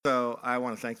I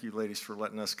want to thank you, ladies, for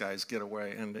letting us guys get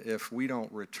away. And if we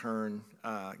don't return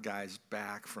guys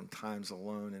back from times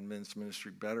alone in men's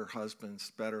ministry, better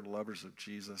husbands, better lovers of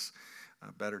Jesus,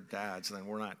 better dads, then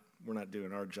we're not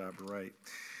doing our job right.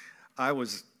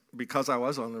 Because I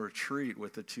was on the retreat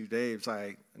with the two Daves,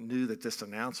 I knew that this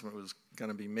announcement was going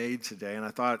to be made today, and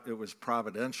I thought it was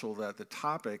providential that the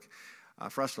topic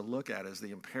for us to look at is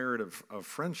the imperative of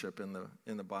friendship in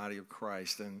the body of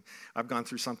Christ. And I've gone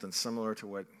through something similar to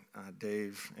what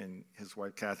Dave and his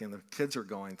wife Kathy and the kids are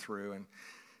going through, and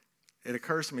it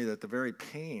occurs to me that the very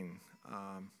pain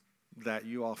that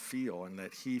you all feel and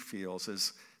that he feels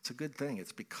it's a good thing.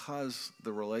 It's because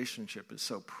the relationship is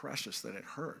so precious that it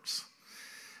hurts.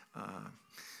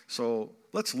 So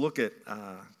let's look at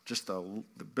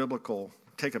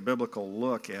take a biblical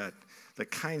look at the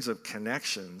kinds of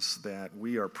connections that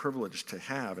we are privileged to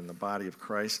have in the body of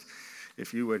Christ.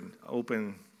 If you would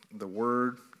open the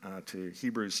word to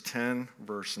Hebrews 10,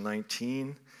 verse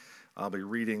 19, I'll be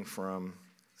reading from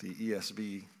the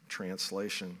ESV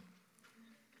translation.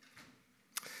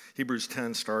 Hebrews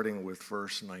 10, starting with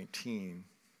verse 19.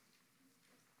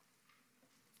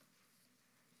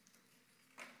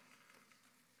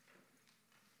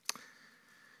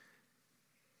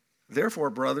 Therefore,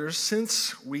 brothers,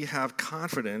 since we have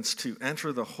confidence to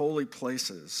enter the holy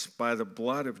places by the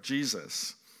blood of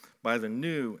Jesus, by the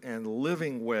new and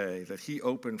living way that he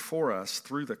opened for us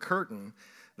through the curtain,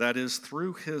 that is,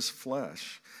 through his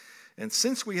flesh, and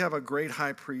since we have a great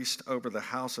high priest over the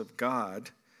house of God,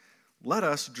 let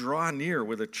us draw near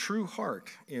with a true heart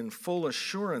in full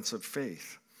assurance of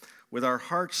faith, with our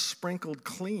hearts sprinkled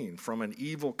clean from an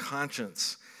evil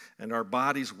conscience and our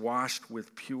bodies washed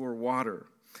with pure water.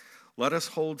 Let us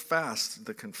hold fast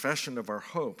the confession of our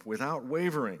hope without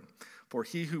wavering, for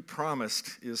he who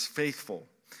promised is faithful.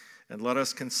 And let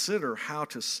us consider how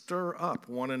to stir up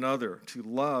one another to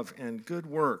love and good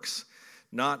works,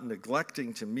 not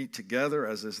neglecting to meet together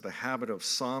as is the habit of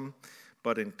some,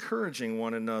 but encouraging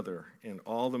one another, and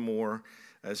all the more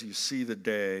as you see the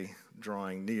day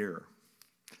drawing near.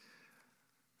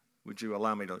 Would you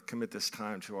allow me to commit this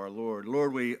time to our Lord?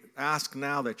 Lord, we ask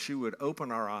now that you would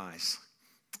open our eyes,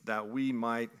 that we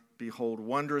might behold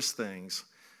wondrous things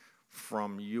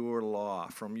from your law,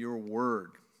 from your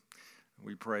word.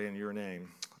 We pray in your name.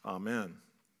 Amen.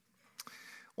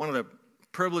 One of the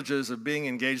privileges of being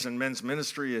engaged in men's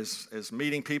ministry is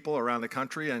meeting people around the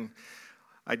country, and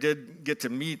I did get to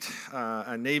meet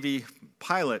a Navy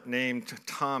pilot named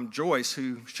Tom Joyce,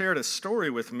 who shared a story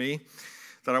with me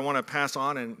that I want to pass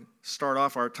on and start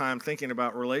off our time thinking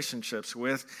about relationships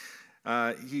with.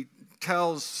 He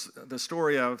tells the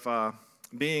story of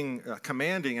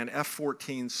commanding an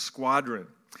F-14 squadron.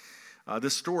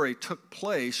 This story took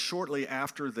place shortly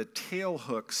after the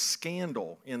tailhook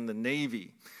scandal in the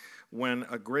Navy, when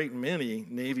a great many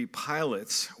Navy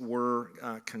pilots were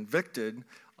convicted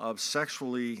of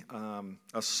sexually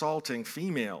assaulting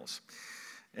females.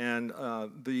 And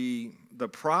the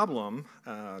problem,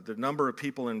 the number of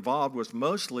people involved was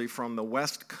mostly from the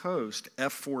West Coast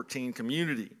F-14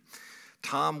 community.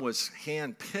 Tom was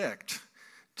handpicked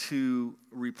to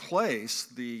replace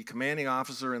the commanding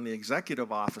officer and the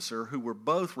executive officer, who were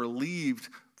both relieved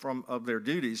of their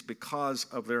duties because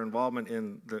of their involvement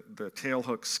in the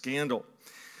tailhook scandal.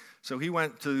 So he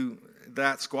went to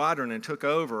that squadron and took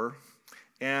over,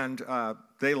 and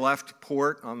they left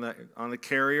port on the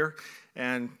carrier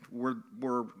and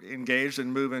were engaged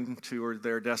in moving to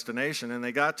their destination. And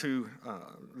they got to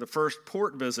the first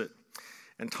port visit,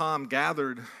 and Tom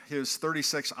gathered his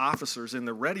 36 officers in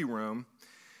the ready room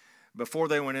before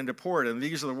they went into port. And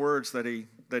these are the words that he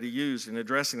used in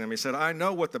addressing them. He said, "I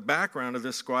know what the background of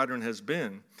this squadron has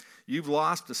been. You've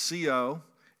lost a CO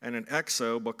and an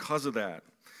XO because of that.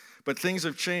 But things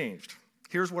have changed.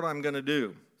 Here's what I'm going to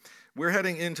do. We're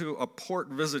heading into a port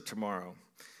visit tomorrow.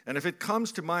 And if it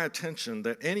comes to my attention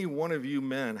that any one of you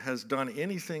men has done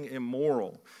anything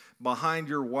immoral behind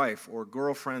your wife or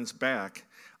girlfriend's back,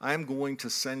 I'm going to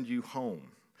send you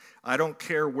home. I don't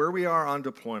care where we are on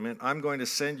deployment, I'm going to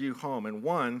send you home. And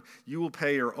one, you will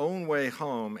pay your own way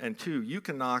home. And two, you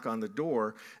can knock on the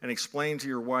door and explain to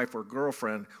your wife or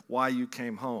girlfriend why you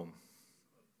came home."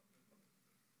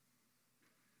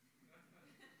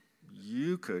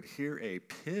 You could hear a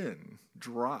pin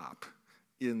drop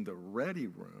in the ready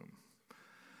room.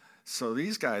 So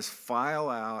these guys file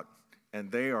out,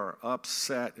 and they are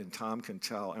upset, and Tom can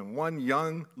tell. And one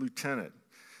young lieutenant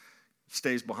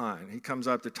stays behind. He comes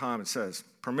up to Tom and says,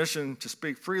 "Permission to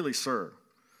speak freely, sir."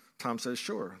 Tom says,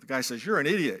 "Sure." The guy says, "You're an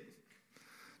idiot."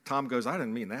 Tom goes, "I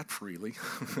didn't mean that freely."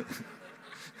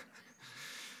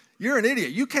 "You're an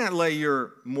idiot. You can't lay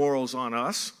your morals on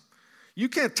us. You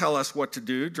can't tell us what to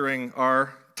do during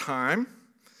our time.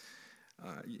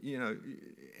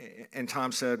 And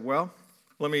Tom said, well,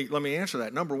 let me answer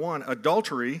that. Number one,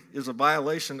 adultery is a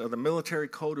violation of the military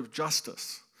code of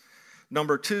justice.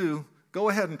 Number two, go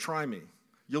ahead and try me.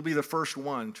 You'll be the first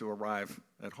one to arrive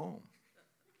at home.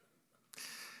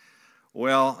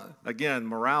 Well, again,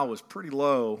 morale was pretty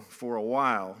low for a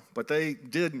while, but they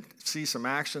did see some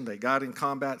action. They got in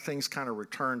combat. Things kind of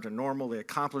returned to normal. They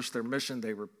accomplished their mission.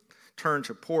 They returned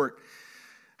to port.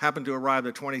 Happened to arrive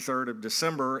the 23rd of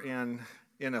December, and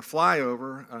in a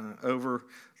flyover over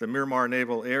the Miramar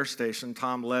Naval Air Station,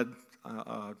 Tom led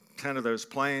 10 of those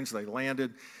planes. They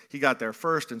landed. He got there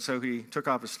first, and so he took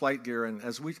off his flight gear, and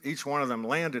as each one of them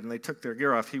landed and they took their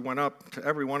gear off, he went up to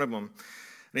every one of them,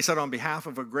 and he said, on behalf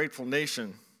of a grateful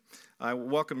nation, I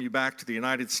welcome you back to the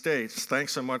United States.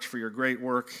 Thanks so much for your great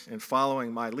work in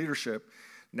following my leadership.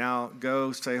 Now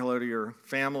go say hello to your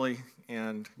family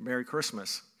and Merry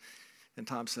Christmas. And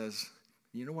Tom says,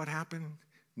 you know what happened?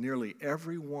 Nearly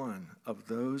every one of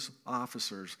those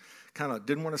officers kind of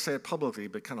didn't want to say it publicly,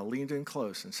 but kind of leaned in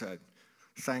close and said,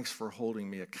 thanks for holding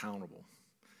me accountable.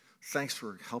 Thanks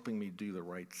for helping me do the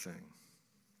right thing.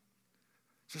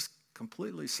 Just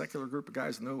completely secular group of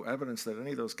guys, no evidence that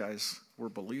any of those guys were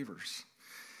believers.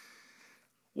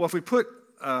 Well, if we put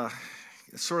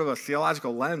sort of a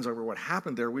theological lens over what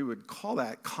happened there, we would call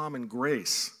that common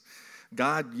grace.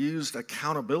 God used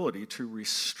accountability to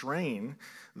restrain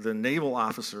the naval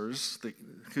officers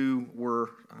who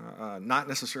were not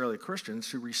necessarily Christians,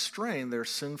 to restrain their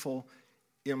sinful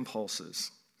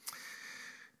impulses.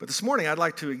 But this morning, I'd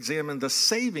like to examine the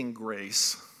saving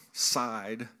grace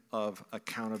side of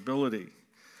accountability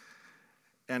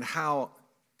and how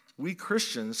we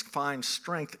Christians find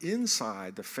strength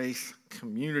inside the faith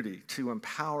community to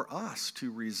empower us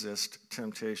to resist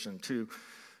temptation, to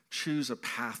choose a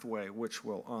pathway which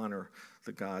will honor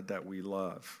the God that we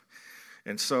love.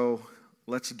 And so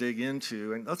let's dig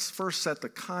into, and let's first set the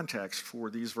context for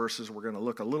these verses. We're going to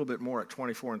look a little bit more at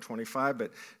 24 and 25,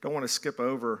 but don't want to skip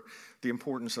over the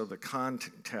importance of the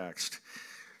context.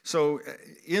 So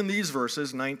in these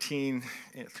verses, 19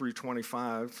 through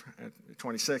 25,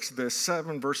 26, the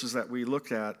 7 verses that we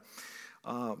looked at,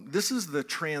 this is the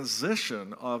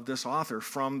transition of this author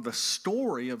from the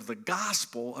story of the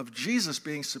gospel of Jesus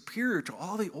being superior to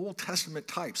all the Old Testament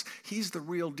types. He's the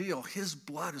real deal. His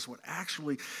blood is what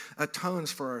actually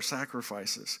atones for our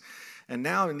sacrifices. And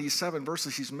now in these 7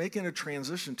 verses, he's making a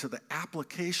transition to the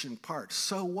application part.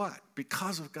 So what?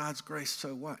 Because of God's grace,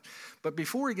 so what? But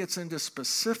before he gets into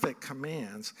specific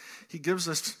commands, he gives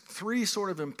us 3 sort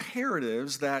of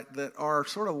imperatives that are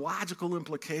sort of logical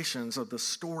implications of the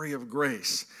story of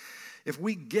grace. If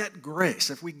we get grace,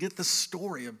 if we get the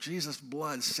story of Jesus'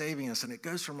 blood saving us, and it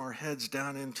goes from our heads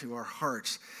down into our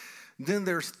hearts, then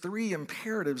there's 3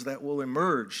 imperatives that will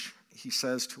emerge, he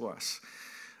says to us.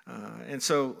 And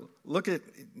so look at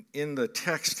in the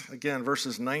text, again,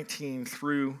 verses 19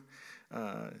 through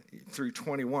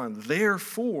 21.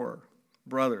 Therefore,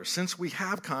 brothers, since we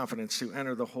have confidence to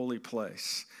enter the holy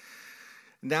place.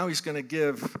 Now he's going to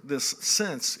give this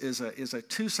sense is a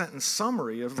 2-sentence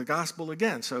summary of the gospel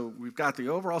again. So we've got the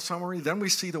overall summary. Then we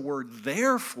see the word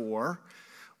therefore,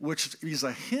 which is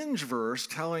a hinge verse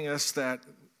telling us that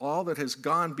all that has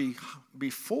gone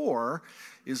before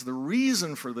is the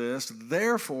reason for this.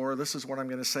 Therefore, this is what I'm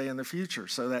going to say in the future.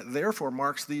 So that therefore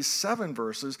marks these 7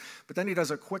 verses, but then he does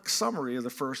a quick summary of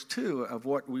the first 2 of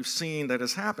what we've seen that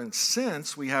has happened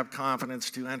since we have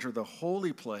confidence to enter the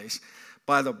holy place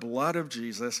by the blood of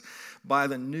Jesus, by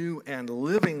the new and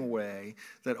living way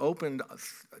that opened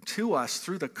to us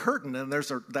through the curtain. And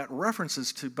that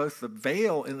references to both the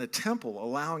veil in the temple,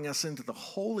 allowing us into the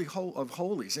holy of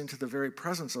holies, into the very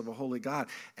presence of a holy God,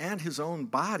 and his own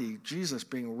body, Jesus,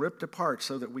 being ripped apart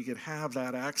so that we could have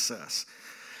that access.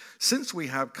 Since we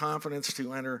have confidence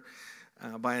to enter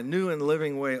by a new and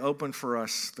living way open for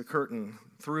us, the curtain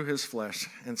through his flesh,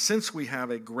 and since we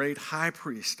have a great high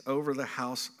priest over the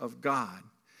house of God.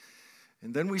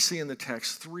 And then we see in the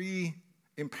text 3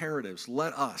 imperatives.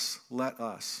 Let us, let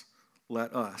us,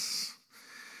 let us.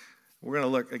 We're going to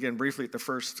look again briefly at the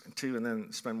first 2 and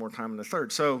then spend more time on the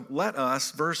third. So let us,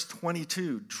 verse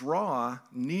 22, draw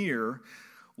near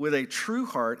with a true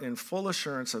heart in full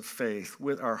assurance of faith,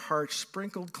 with our hearts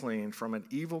sprinkled clean from an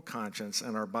evil conscience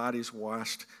and our bodies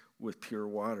washed with pure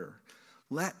water.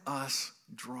 Let us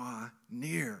draw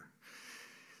near.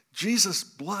 Jesus'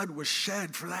 blood was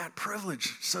shed for that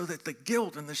privilege so that the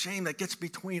guilt and the shame that gets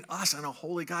between us and a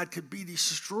holy God could be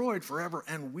destroyed forever,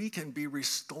 and we can be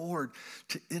restored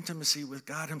to intimacy with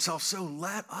God himself. So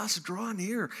let us draw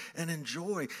near and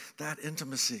enjoy that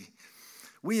intimacy.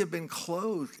 We have been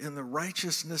clothed in the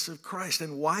righteousness of Christ.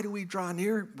 And why do we draw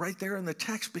near? Right there in the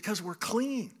text, because we're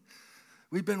clean.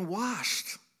 We've been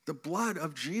washed. The blood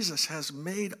of Jesus has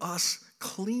made us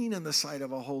clean in the sight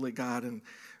of a holy God, and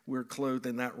we're clothed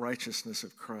in that righteousness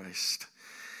of Christ.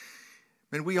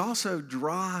 And we also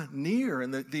draw near,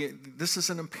 and this is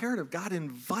an imperative. God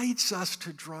invites us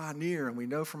to draw near, and we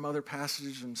know from other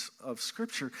passages of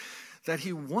Scripture that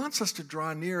he wants us to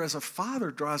draw near as a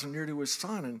father draws near to his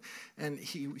son. And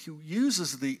he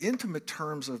uses the intimate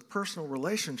terms of personal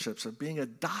relationships, of being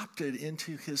adopted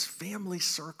into his family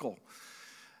circle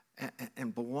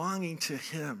and belonging to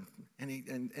him.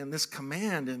 And this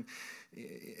command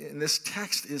in this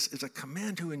text is a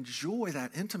command to enjoy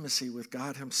that intimacy with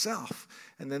God himself.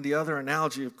 And then the other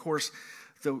analogy, of course,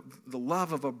 the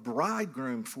love of a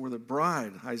bridegroom for the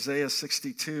bride. Isaiah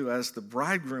 62, as the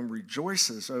bridegroom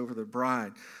rejoices over the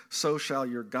bride, so shall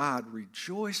your God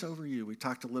rejoice over you. We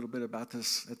talked a little bit about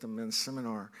this at the men's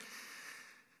seminar.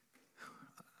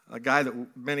 A guy that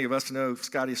many of us know,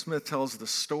 Scotty Smith, tells the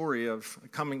story of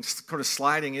coming, sort of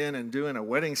sliding in and doing a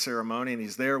wedding ceremony, and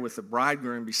he's there with the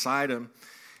bridegroom beside him.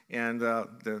 And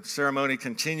the ceremony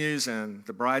continues, and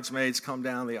the bridesmaids come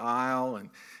down the aisle,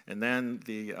 and then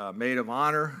the maid of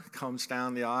honor comes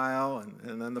down the aisle,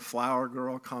 and then the flower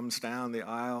girl comes down the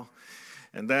aisle.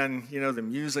 And then, the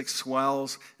music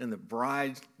swells, and the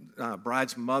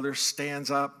bride's mother stands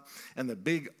up, and the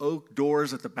big oak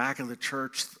doors at the back of the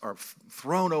church are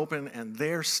thrown open, and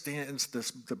there stands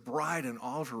the bride in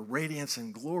all of her radiance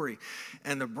and glory.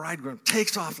 And the bridegroom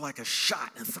takes off like a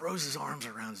shot and throws his arms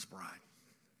around his bride.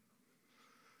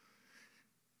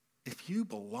 If you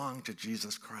belong to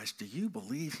Jesus Christ, do you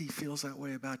believe he feels that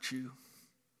way about you?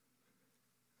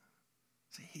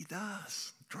 See, he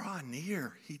does. Draw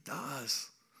near. He does.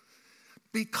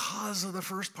 Because of the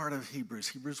first part of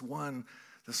Hebrews 1,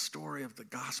 the story of the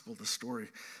gospel, the story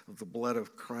of the blood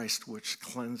of Christ, which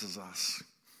cleanses us.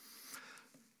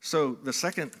 So the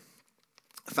first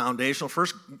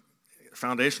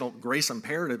foundational grace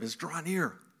imperative is draw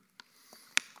near.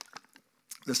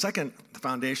 The second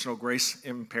foundational grace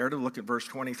imperative, look at verse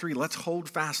 23. Let's hold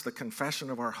fast the confession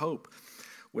of our hope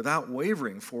without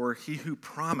wavering, for he who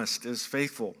promised is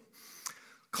faithful.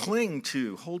 Cling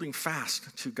to, holding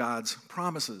fast to God's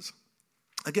promises.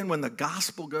 Again, when the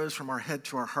gospel goes from our head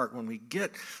to our heart, when we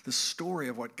get the story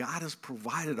of what God has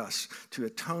provided us to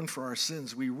atone for our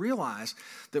sins, we realize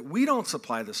that we don't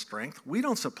supply the strength, we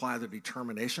don't supply the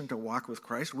determination to walk with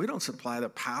Christ, we don't supply the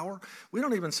power, we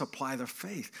don't even supply the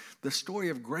faith. The story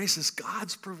of grace is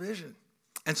God's provision.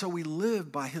 And so we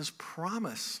live by his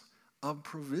promise of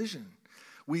provision.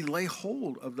 We lay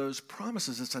hold of those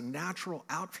promises. It's a natural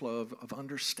outflow of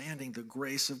understanding the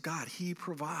grace of God. He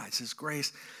provides. His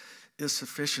grace is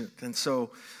sufficient. And so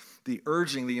the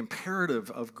urging, the imperative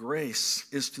of grace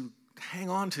is to hang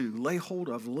on to, lay hold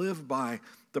of, live by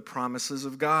the promises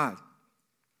of God.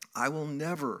 I will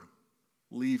never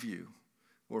leave you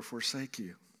or forsake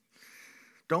you.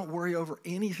 Don't worry over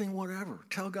anything, whatever.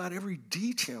 Tell God every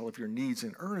detail of your needs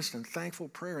in earnest and thankful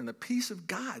prayer, and the peace of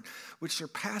God, which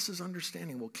surpasses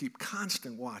understanding, will keep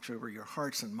constant watch over your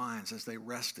hearts and minds as they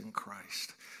rest in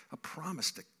Christ. A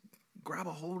promise to grab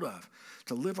a hold of,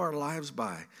 to live our lives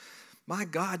by. My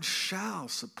God shall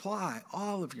supply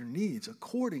all of your needs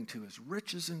according to his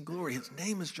riches and glory. His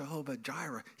name is Jehovah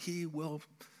Jireh. He will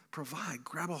provide.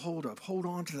 Grab a hold of. Hold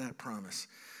on to that promise.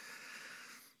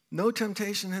 No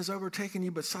temptation has overtaken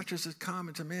you, but such as is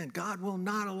common to man. God will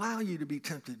not allow you to be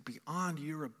tempted beyond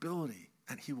your ability,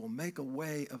 and he will make a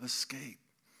way of escape.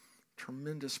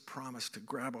 Tremendous promise to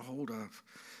grab a hold of.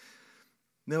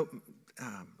 No,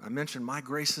 I mentioned my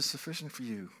grace is sufficient for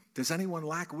you. Does anyone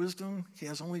lack wisdom? He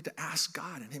has only to ask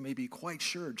God, and he may be quite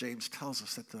sure, James tells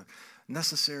us, that the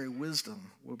necessary wisdom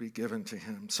will be given to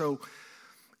him. So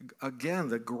again,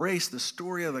 the grace, the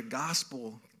story of the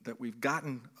gospel that we've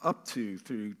gotten up to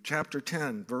through chapter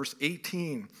 10, verse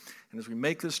 18. And as we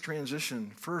make this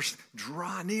transition, first,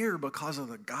 draw near because of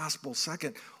the gospel.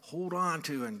 Second, hold on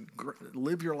to and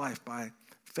live your life by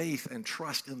faith and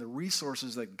trust in the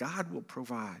resources that God will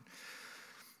provide.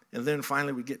 And then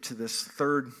finally, we get to this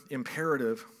third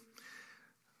imperative,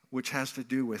 which has to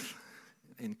do with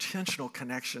intentional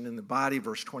connection in the body,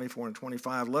 verse 24 and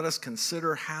 25. Let us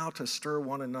consider how to stir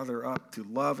one another up to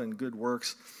love and good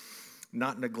works,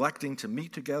 not neglecting to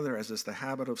meet together as is the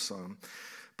habit of some,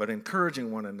 but encouraging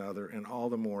one another, and all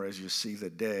the more as you see the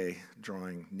day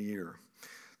drawing near.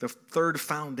 The third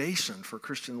foundation for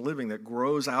Christian living that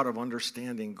grows out of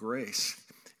understanding grace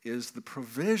is the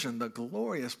provision, the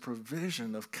glorious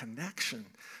provision of connection,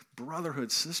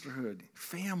 brotherhood, sisterhood,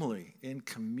 family, in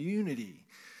community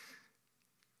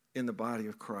in the body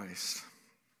of Christ.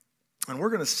 And we're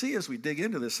going to see as we dig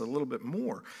into this a little bit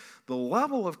more, the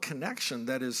level of connection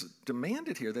that is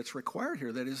demanded here, that's required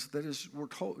here, that is we're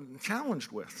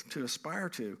challenged with, to aspire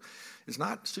to, is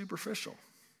not superficial.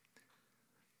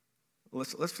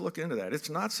 Let's look into that. It's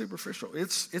not superficial.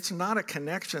 It's not a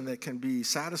connection that can be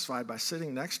satisfied by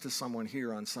sitting next to someone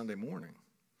here on Sunday morning.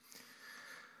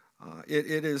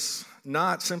 It is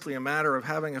not simply a matter of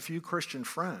having a few Christian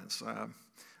friends. A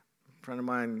friend of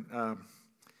mine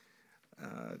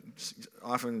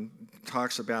often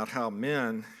talks about how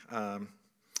men,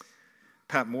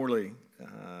 Pat Morley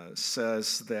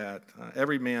says that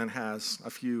every man has a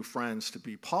few friends to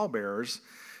be pallbearers,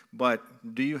 but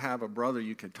do you have a brother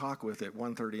you could talk with at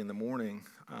 1:30 in the morning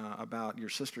about your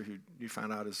sister who you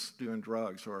found out is doing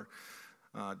drugs? Or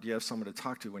do you have someone to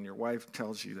talk to when your wife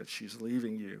tells you that she's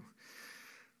leaving you?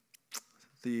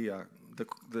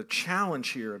 The challenge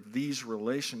here of these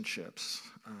relationships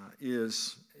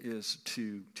is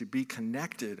to be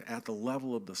connected at the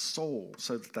level of the soul,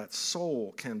 so that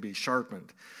soul can be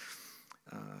sharpened.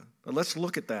 But let's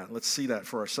look at that. Let's see that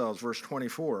for ourselves. Verse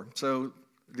 24. So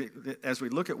as we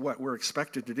look at what we're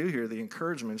expected to do here, the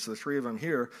encouragements, the three of them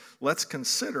here, let's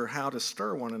consider how to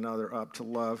stir one another up to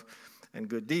love and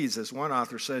good deeds. As one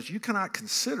author says, you cannot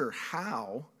consider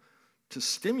how to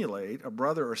stimulate a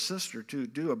brother or sister to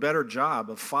do a better job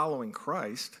of following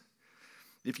Christ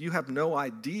if you have no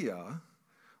idea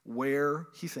where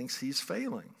he thinks he's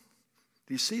failing.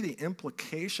 Do you see the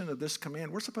implication of this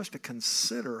command? We're supposed to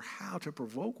consider how to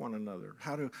provoke one another,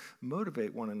 how to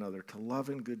motivate one another to love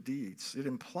and good deeds. It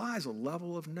implies a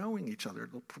level of knowing each other.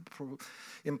 It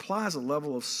implies a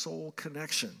level of soul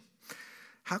connection.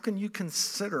 How can you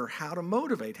consider how to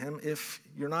motivate him if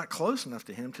you're not close enough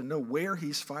to him to know where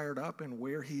he's fired up and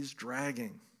where he's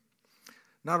dragging?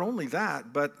 Not only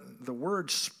that, but the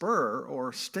word spur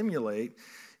or stimulate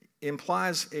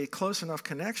implies a close enough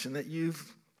connection that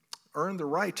you've earned the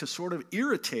right to sort of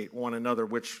irritate one another,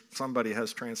 which somebody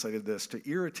has translated this, to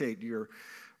irritate your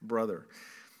brother,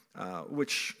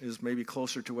 which is maybe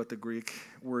closer to what the Greek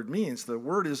word means. The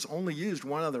word is only used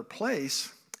one other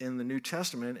place in the New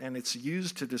Testament, and it's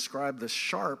used to describe the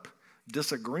sharp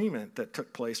disagreement that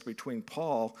took place between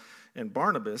Paul and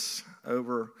Barnabas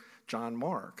over John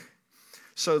Mark.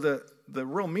 So the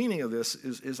real meaning of this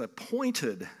is a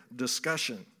pointed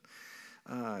discussion.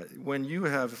 When you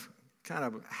have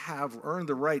earned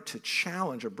the right to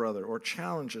challenge a brother or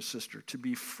challenge a sister, to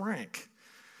be frank,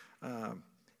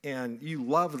 and you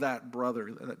love that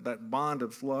brother, that bond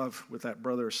of love with that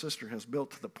brother or sister has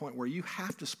built to the point where you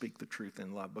have to speak the truth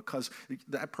in love because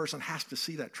that person has to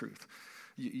see that truth.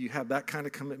 You have that kind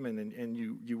of commitment, and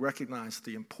you recognize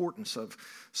the importance of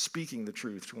speaking the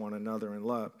truth to one another in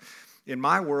love. In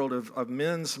my world of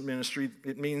men's ministry,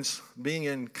 it means being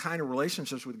in kind of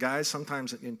relationships with guys,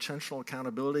 sometimes intentional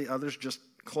accountability, others just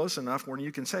close enough where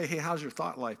you can say, hey, how's your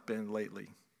thought life been lately?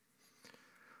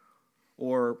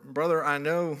 Or, brother, I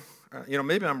know,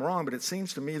 maybe I'm wrong, but it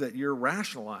seems to me that you're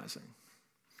rationalizing.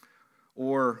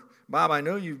 Or, Bob, I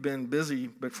know you've been busy,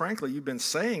 but frankly, you've been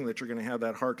saying that you're going to have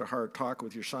that heart-to-heart talk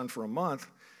with your son for a month.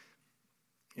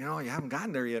 You haven't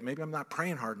gotten there yet. Maybe I'm not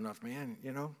praying hard enough, man,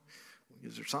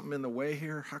 Is there something in the way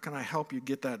here? How can I help you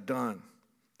get that done?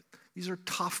 These are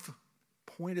tough,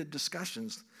 pointed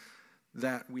discussions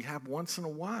that we have once in a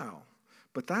while.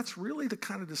 But that's really the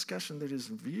kind of discussion that is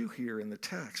in view here in the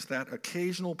text, that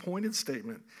occasional pointed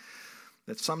statement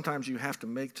that sometimes you have to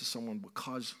make to someone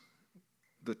because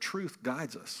the truth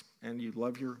guides us, and you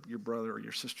love your brother or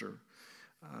your sister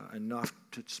enough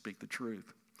to speak the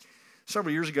truth.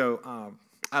 Several years ago,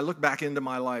 I looked back into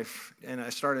my life, and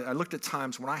I looked at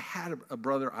times when I had a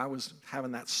brother I was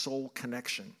having that soul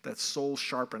connection, that soul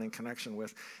sharpening connection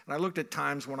with, and I looked at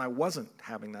times when I wasn't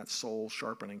having that soul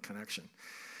sharpening connection.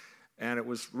 And it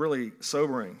was really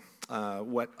sobering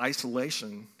what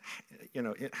isolation,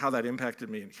 how that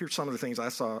impacted me. And here's some of the things I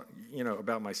saw,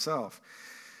 about myself.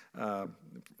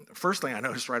 First thing I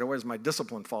noticed right away is my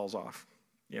discipline falls off.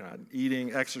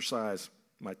 Eating, exercise,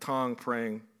 my tongue,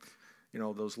 praying,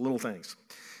 those little things.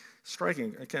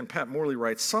 Striking, again, Pat Morley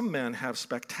writes, some men have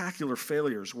spectacular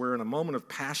failures where in a moment of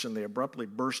passion they abruptly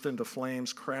burst into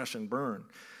flames, crash, and burn.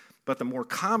 But the more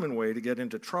common way to get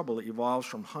into trouble evolves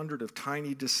from hundreds of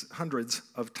tiny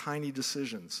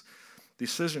decisions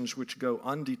which go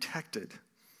undetected,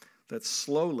 that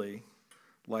slowly,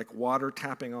 like water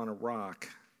tapping on a rock,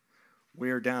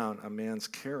 wear down a man's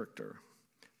character,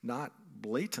 not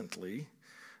blatantly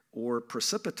or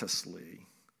precipitously,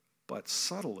 but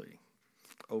subtly.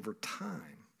 Over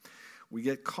time, we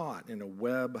get caught in a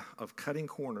web of cutting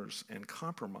corners and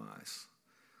compromise,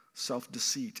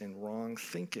 self-deceit, and wrong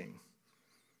thinking.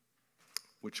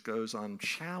 which goes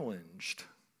unchallenged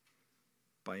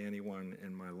by anyone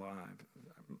in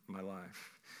my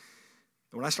life.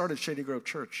 When I started Shady Grove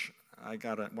Church, I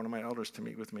got one of my elders to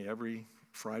meet with me every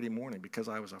Friday morning because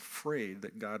I was afraid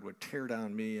that God would tear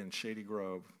down me and Shady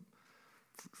Grove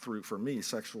through, for me,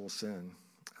 sexual sin.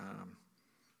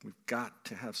 We've got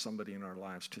to have somebody in our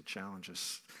lives to challenge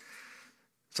us.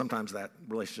 Sometimes that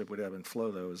relationship would ebb and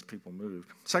flow, though, as people moved.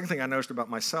 Second thing I noticed about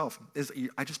myself is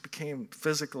I just became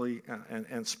physically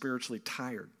and spiritually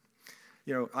tired.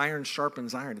 You know, iron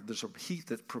sharpens iron. There's a heat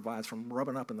that provides from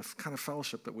rubbing up, and the kind of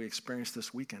fellowship that we experienced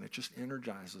this weekend, it just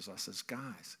energizes us as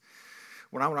guys.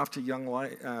 When I went off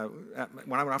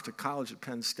to college at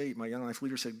Penn State, my Young Life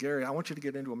leader said, "Gary, I want you to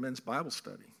get into a men's Bible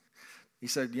study." He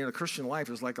said, "You know, Christian life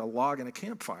is like a log in a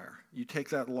campfire. You take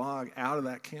that log out of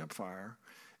that campfire,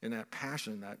 and that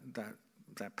passion,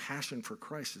 that passion for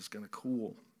Christ is going to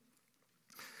cool."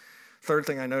 Third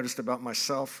thing I noticed about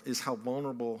myself is how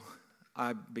vulnerable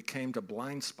I became to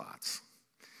blind spots.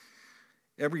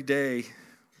 Every day,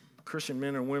 Christian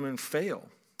men and women fail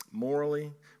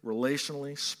morally,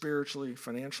 relationally, spiritually,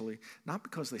 financially, not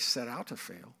because they set out to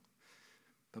fail,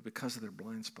 but because of their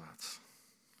blind spots.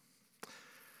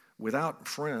 Without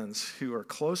friends who are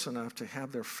close enough to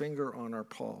have their finger on our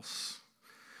pulse,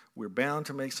 we're bound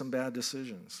to make some bad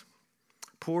decisions.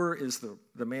 Poor is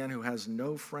the man who has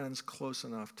no friends close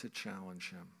enough to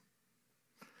challenge him.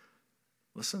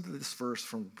 Listen to this verse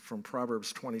from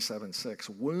Proverbs 27:6.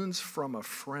 Wounds from a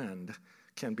friend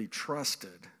can be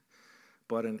trusted,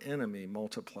 but an enemy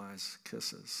multiplies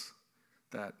kisses.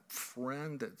 That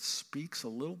friend that speaks a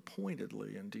little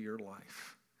pointedly into your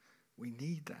life. We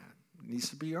need that. It needs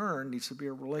to be earned, needs to be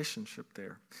a relationship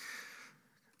there.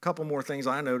 A couple more things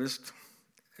I noticed.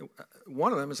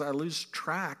 One of them is I lose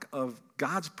track of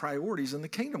God's priorities in the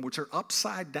kingdom, which are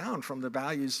upside down from the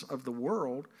values of the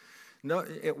world. No,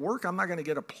 at work, I'm not going to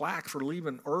get a plaque for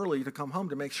leaving early to come home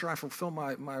to make sure I fulfill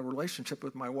my relationship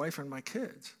with my wife and my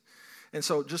kids. And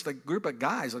so just a group of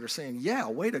guys that are saying, "Yeah,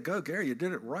 way to go, Gary, you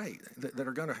did it right," that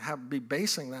are going to be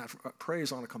basing that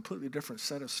praise on a completely different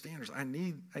set of standards. I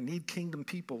need kingdom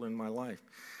people in my life.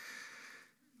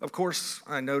 Of course,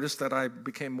 I noticed that I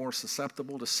became more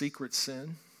susceptible to secret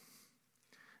sin.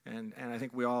 And I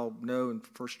think we all know in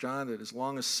 1 John that as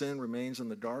long as sin remains in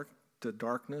the dark, the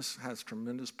darkness has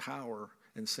tremendous power,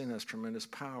 and sin has tremendous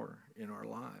power in our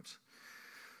lives.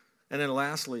 And then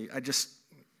lastly, I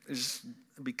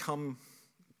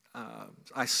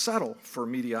settle for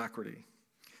mediocrity.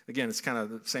 Again, it's kind of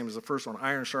the same as the first one.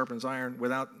 Iron sharpens iron.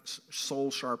 Without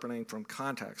soul sharpening from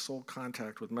soul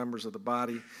contact with members of the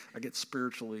body, I get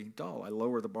spiritually dull. I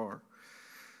lower the bar.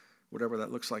 Whatever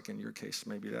that looks like in your case,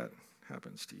 maybe that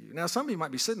happens to you. Now, some of you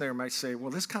might be sitting there and might say,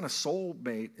 "Well, this kind of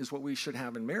soulmate is what we should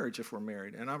have in marriage if we're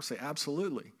married." And I would say,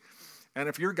 absolutely. And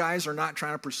if your guys are not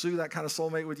trying to pursue that kind of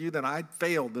soulmate with you, then I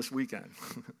failed this weekend.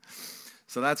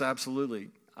 So that's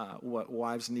absolutely what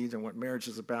wives need and what marriage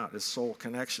is about, is soul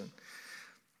connection.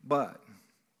 But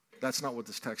that's not what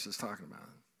this text is talking about.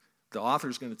 The author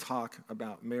is going to talk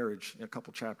about marriage a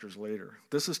couple chapters later.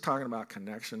 This is talking about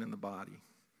connection in the body.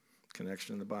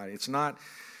 Connection in the body. It's not,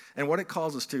 and what it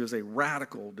calls us to is a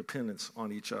radical dependence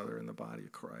on each other in the body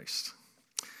of Christ.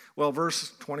 Well,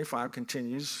 verse 25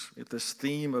 continues with this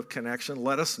theme of connection.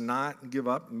 Let us not give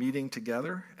up meeting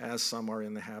together, as some are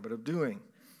in the habit of doing.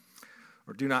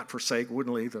 Or do not forsake,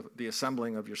 woodenly, the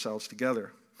assembling of yourselves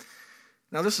together.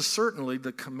 Now, this is certainly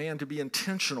the command to be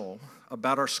intentional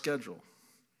about our schedule.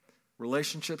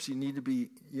 Relationships, you need to be,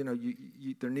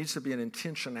 there needs to be an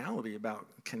intentionality about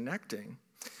connecting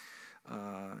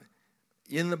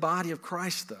in the body of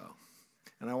Christ, though.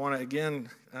 And I want to again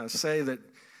say that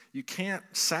you can't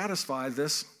satisfy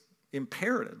this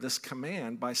imperative, this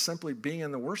command, by simply being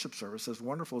in the worship service. As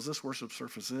wonderful as this worship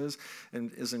service is,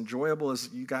 and as enjoyable as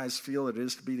you guys feel it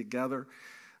is to be together,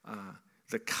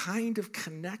 the kind of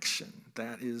connection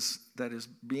that is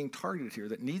being targeted here,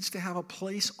 that needs to have a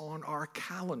place on our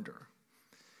calendar.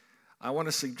 I want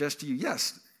to suggest to you,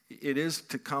 yes, it is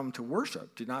to come to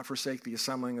worship. Do not forsake the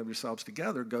assembling of yourselves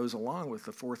together, goes along with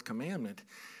the fourth commandment.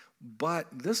 But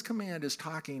this command is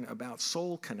talking about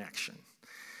soul connection.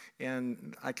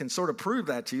 And I can sort of prove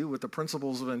that to you with the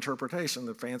principles of interpretation,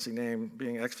 the fancy name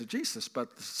being exegesis.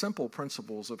 But the simple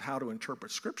principles of how to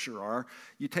interpret Scripture are,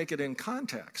 you take it in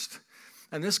context.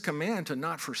 And this command to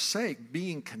not forsake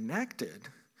being connected,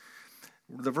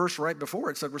 the verse right before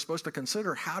it said we're supposed to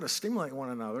consider how to stimulate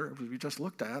one another. We just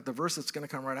looked at the verse that's going to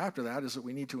come right after that is that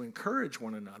we need to encourage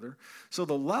one another. So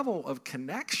the level of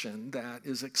connection that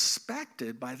is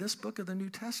expected by this book of the New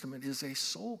Testament is a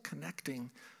soul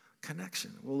connecting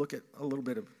connection. We'll look at a little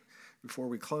bit of, before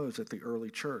we close, at the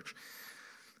early church.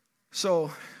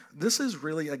 So this is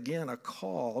really, again, a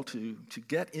call to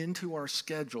get into our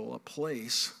schedule a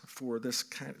place for this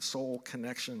kind of soul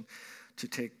connection to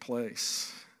take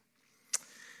place.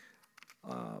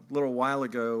 A little while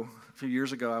ago, a few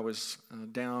years ago, I was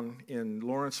down in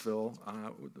Lawrenceville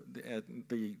at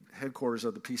the headquarters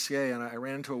of the PCA, and I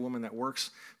ran into a woman that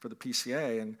works for the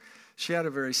PCA, and she had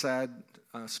a very sad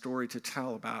story to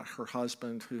tell about her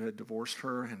husband who had divorced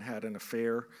her and had an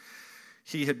affair.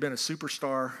 He had been a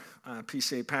superstar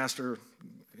PCA pastor,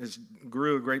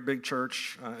 grew a great big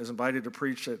church, is invited to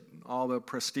preach at all the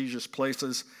prestigious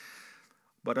places,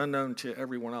 but unknown to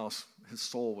everyone else, his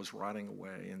soul was rotting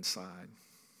away inside.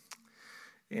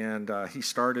 And he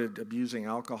started abusing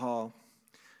alcohol.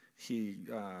 He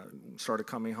started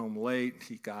coming home late.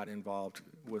 He got involved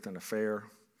with an affair.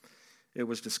 It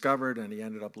was discovered, and he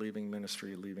ended up leaving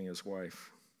ministry, leaving his wife.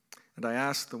 And I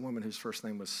asked the woman whose first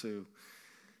name was Sue,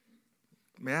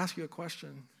 "May I ask you a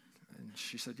question?" And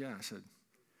she said, "Yeah." I said,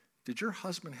 "Did your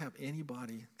husband have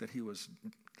anybody that he was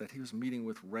meeting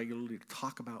with regularly to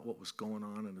talk about what was going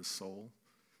on in his soul?"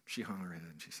 She hung her head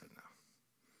and she said,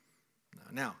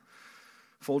 "No." Now,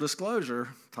 full disclosure,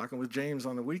 talking with James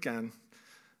on the weekend,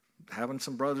 having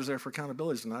some brothers there for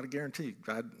accountability is not a guarantee.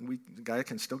 The guy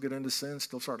can still get into sin,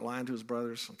 still start lying to his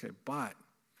brothers. Okay, but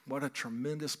what a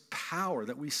tremendous power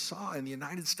that we saw in the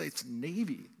United States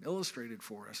Navy illustrated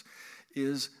for us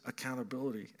is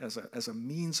accountability as a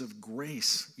means of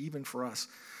grace, even for us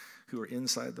who are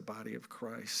inside the body of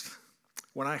Christ.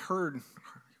 When I heard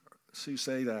Sue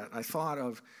say that, I thought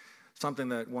of something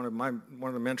that one of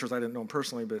the mentors, I didn't know him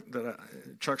personally, but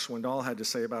that Chuck Swindoll had to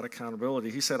say about accountability.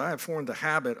 He said, "I have formed the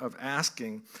habit of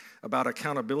asking about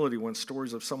accountability when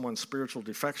stories of someone's spiritual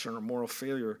defection or moral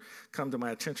failure come to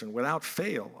my attention. Without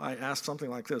fail, I ask something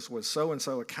like this: was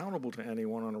so-and-so accountable to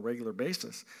anyone on a regular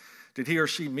basis? Did he or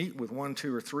she meet with 1,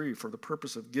 2, or 3 for the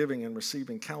purpose of giving and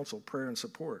receiving counsel, prayer, and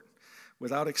support?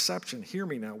 Without exception, hear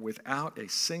me now, without a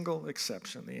single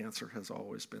exception, the answer has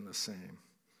always been the same: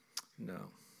 no."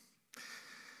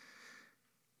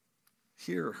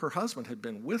 Here, her husband had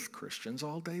been with Christians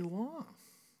all day long,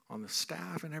 on the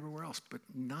staff and everywhere else, but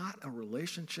not a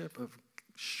relationship of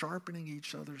sharpening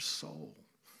each other's soul.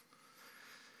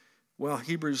 Well,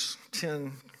 Hebrews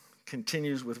 10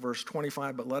 continues with verse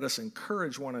 25, "But let us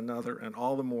encourage one another, and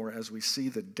all the more as we see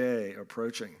the day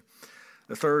approaching."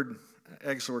 The third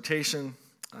exhortation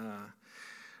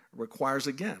requires,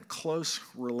 again, close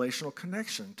relational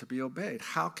connection to be obeyed.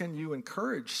 How can you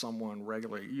encourage someone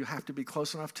regularly? You have to be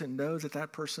close enough to know that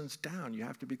that person's down. You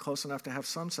have to be close enough to have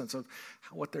some sense of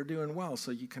what they're doing well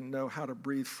so you can know how to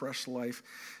breathe fresh life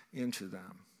into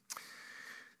them.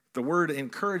 The word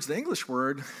encourage, the English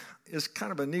word, is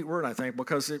kind of a neat word, I think,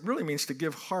 because it really means to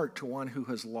give heart to one who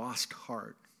has lost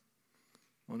heart,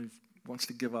 one who wants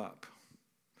to give up.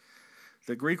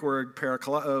 The Greek word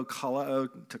parakaleo,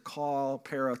 kaleo, to call,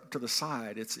 para, to the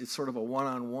side. It's sort of a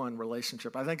one-on-one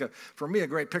relationship. I think for me, a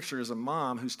great picture is a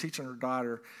mom who's teaching her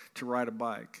daughter to ride a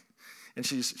bike. And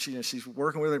she's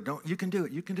working with her. You can do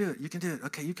it. You can do it. You can do it.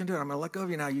 Okay, you can do it. I'm going to let go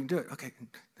of you now. You can do it. Okay.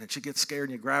 And she gets scared,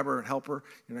 and you grab her and help her.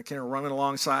 Kind of running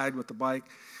alongside with the bike.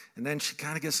 And then she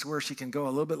kind of gets to where she can go a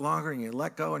little bit longer, and you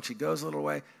let go, and she goes a little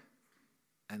way,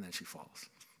 and then she falls.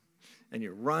 And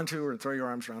you run to her and throw your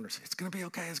arms around her and say, "It's going to be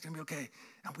okay. It's going to be okay.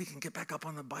 And we can get back up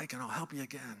on the bike, and I'll help you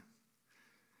again."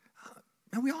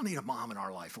 And we all need a mom in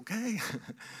our life, okay?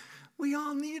 We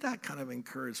all need that kind of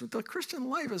encouragement. The Christian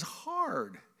life is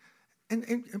hard.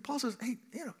 And Paul says, hey,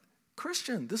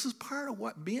 Christian, this is part of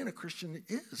what being a Christian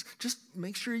is. Just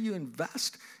make sure you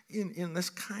invest in this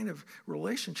kind of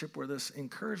relationship where this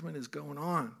encouragement is going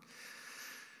on.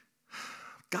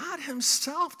 God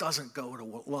himself doesn't go it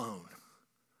alone.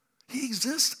 He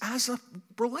exists as a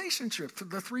relationship for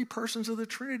the three persons of the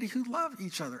Trinity who love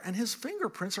each other, and his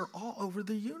fingerprints are all over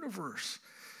the universe.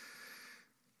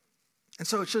 And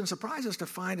so it shouldn't surprise us to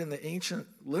find in the ancient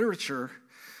literature,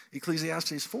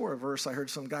 Ecclesiastes 4, a verse I heard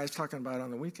some guys talking about on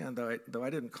the weekend, though I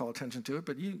didn't call attention to it,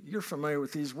 but you're familiar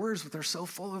with these words, but they're so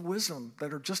full of wisdom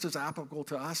that are just as applicable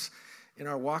to us in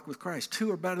our walk with Christ. 2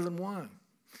 are better than 1.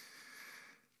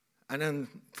 And then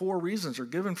 4 reasons are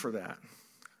given for that.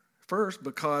 First,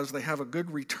 because they have a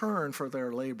good return for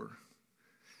their labor.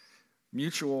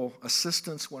 Mutual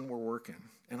assistance when we're working.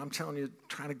 And I'm telling you,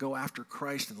 trying to go after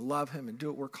Christ and love him and do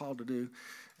what we're called to do,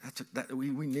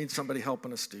 we need somebody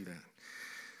helping us do that.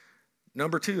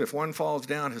 Number 2, if one falls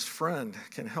down, his friend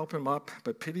can help him up,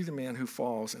 but pity the man who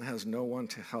falls and has no one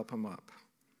to help him up.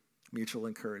 Mutual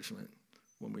encouragement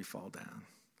when we fall down.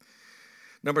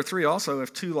 Number 3, also,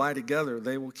 if 2 lie together,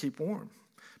 they will keep warm.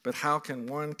 But how can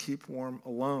one keep warm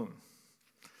alone?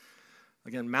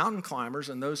 Again, mountain climbers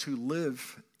and those who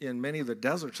live in many of the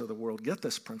deserts of the world get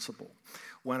this principle.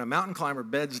 When a mountain climber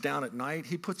beds down at night,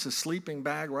 he puts a sleeping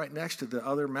bag right next to the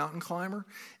other mountain climber,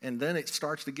 and then it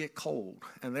starts to get cold.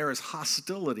 And there is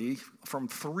hostility from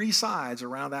three sides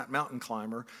around that mountain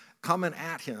climber coming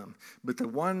at him. But the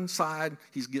one side,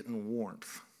 he's getting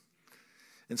warmth.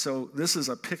 And so this is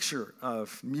a picture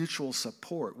of mutual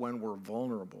support when we're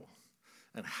vulnerable,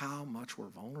 and how much we're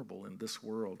vulnerable in this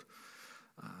world.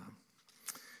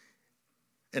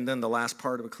 And then the last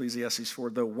part of Ecclesiastes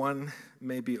 4, though one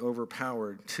may be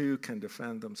overpowered, two can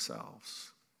defend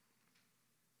themselves.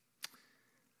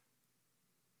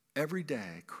 Every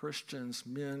day, Christians,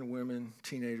 men, women,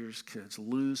 teenagers, kids,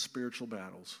 lose spiritual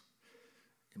battles,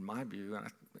 in my view,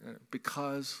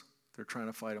 because they're trying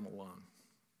to fight them alone.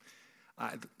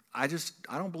 I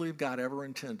don't believe God ever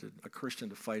intended a Christian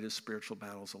to fight his spiritual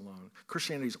battles alone.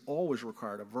 Christianity's always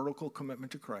required a vertical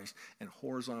commitment to Christ and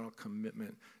horizontal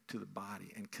commitment to the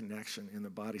body and connection in the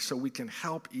body, so we can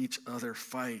help each other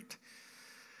fight.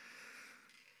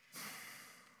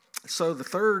 So the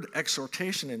third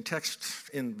exhortation in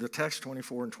the text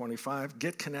 24 and 25,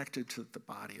 get connected to the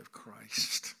body of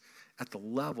Christ at the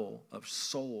level of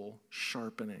soul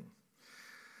sharpening.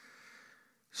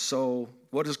 So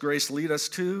what does grace lead us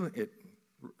to? It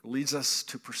leads us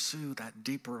to pursue that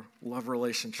deeper love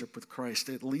relationship with Christ.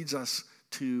 It leads us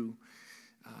to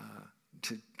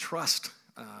trust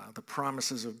the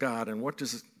promises of God. And what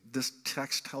does this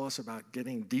text tell us about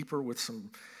getting deeper with some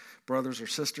brothers or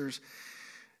sisters?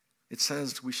 It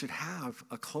says we should have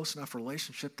a close enough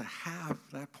relationship to have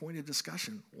that pointed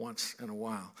discussion once in a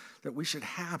while, that we should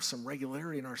have some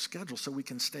regularity in our schedule so we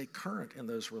can stay current in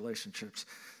those relationships,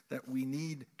 that we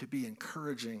need to be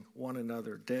encouraging one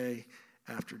another day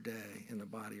after day in the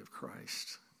body of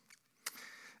Christ.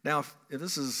 Now, if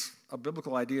this is a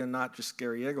biblical idea and not just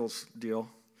Gary Eagle's deal,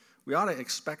 we ought to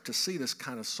expect to see this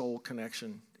kind of soul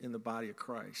connection in the body of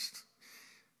Christ.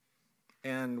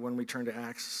 And when we turn to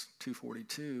Acts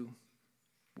 2:42,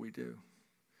 we do.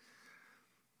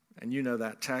 And you know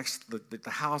that text, the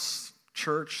house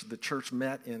church, the church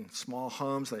met in small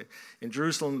homes. In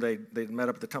Jerusalem, they met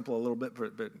up at the temple a little bit,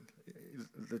 but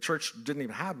the church didn't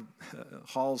even have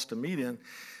halls to meet in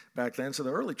back then. So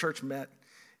the early church met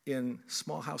in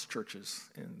small house churches.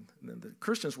 And the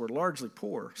Christians were largely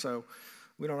poor, so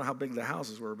we don't know how big the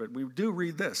houses were, but we do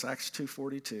read this, Acts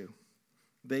 2:42.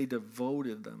 They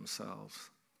devoted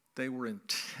themselves. They were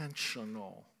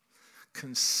intentional.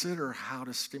 Consider how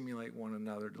to stimulate one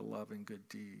another to love and good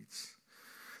deeds.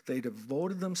 They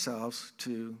devoted themselves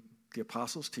to the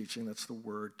apostles' teaching, that's the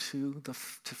word, to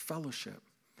fellowship.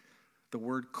 The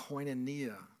word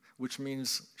koinonia, which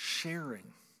means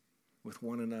sharing with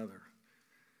one another.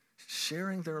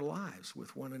 Sharing their lives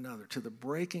with one another, to the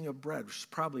breaking of bread, which is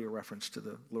probably a reference to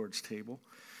the Lord's table,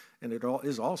 and it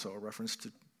is also a reference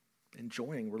to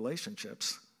enjoying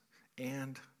relationships,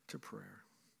 and to prayer.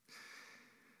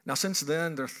 Now, since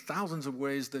then, there are thousands of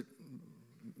ways that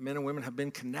men and women have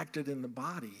been connected in the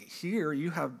body. Here, you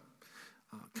have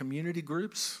community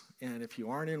groups, and if you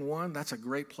aren't in one, that's a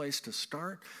great place to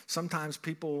start. Sometimes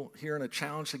people hearing a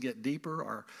challenge to get deeper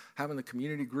are having the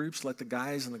community groups let the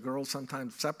guys and the girls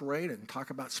sometimes separate and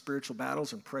talk about spiritual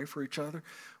battles and pray for each other.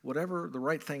 Whatever the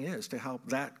right thing is to help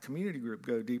that community group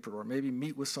go deeper, or maybe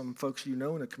meet with some folks you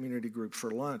know in a community group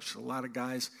for lunch. A lot of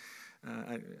guys,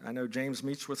 I know James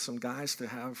meets with some guys to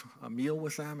have a meal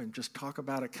with them and just talk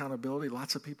about accountability.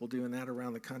 Lots of people doing that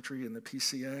around the country in the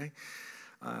PCA.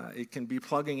 It can be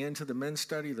plugging into the men's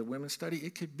study, the women's study.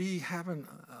 It could be having,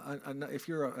 if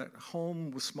you're at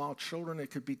home with small children, it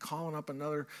could be calling up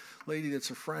another lady that's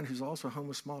a friend who's also home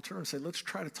with small children and say, let's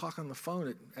try to talk on the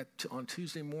phone on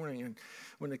Tuesday morning and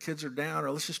when the kids are down, or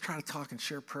let's just try to talk and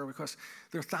share prayer requests.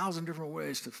 There are 1,000 different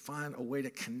ways to find a way to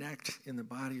connect in the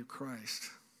body of Christ.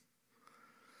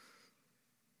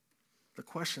 The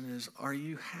question is, are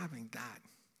you having that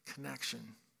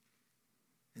connection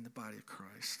in the body of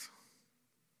Christ?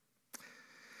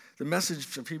 The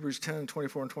message of Hebrews 10,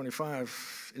 24, and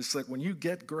 25 is that when you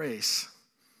get grace,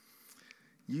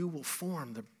 you will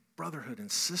form the brotherhood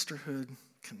and sisterhood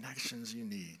connections you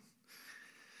need.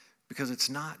 Because it's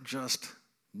not just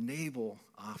naval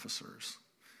officers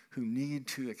who need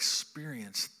to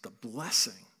experience the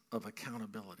blessing of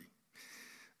accountability.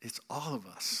 It's all of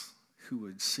us who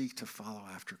would seek to follow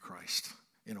after Christ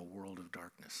in a world of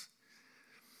darkness.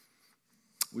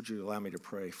 Would you allow me to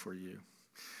pray for you?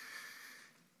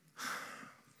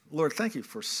 Lord, thank you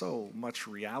for so much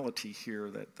reality here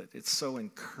that it's so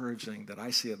encouraging that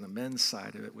I see on the men's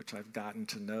side of it, which I've gotten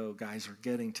to know. Guys are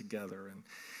getting together, and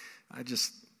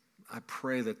I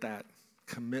pray that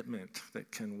commitment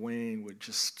that can wane would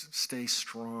just stay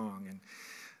strong. And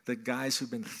the guys who've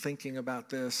been thinking about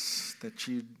this, that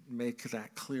you'd make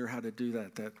that clear how to do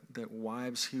that, that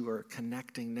wives who are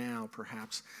connecting now,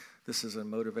 perhaps this is a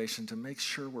motivation to make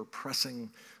sure we're pressing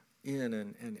in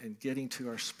and getting to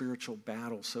our spiritual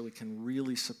battle so we can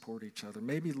really support each other.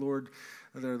 Maybe, Lord,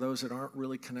 there are those that aren't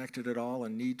really connected at all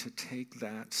and need to take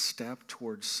that step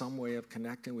towards some way of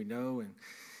connecting. We know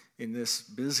in this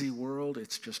busy world,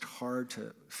 it's just hard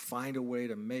to find a way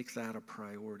to make that a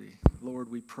priority.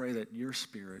 Lord, we pray that your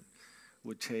Spirit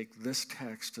would take this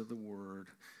text of the Word.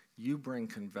 You bring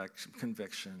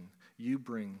conviction. You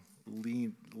bring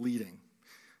leading.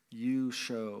 You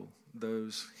show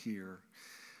those here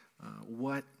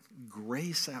what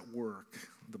grace at work,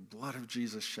 the blood of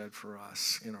Jesus shed for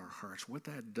us in our hearts, what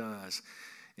that does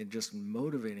in just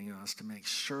motivating us to make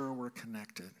sure we're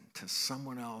connected to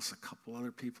someone else, a couple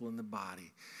other people in the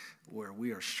body, where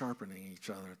we are sharpening each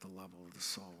other at the level of the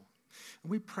soul. And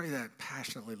we pray that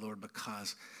passionately, Lord,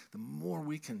 because the more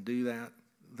we can do that,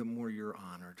 the more you're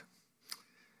honored.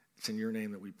 It's in your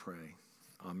name that we pray.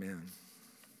 Amen.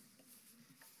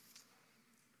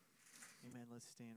 Amen. Let's stand.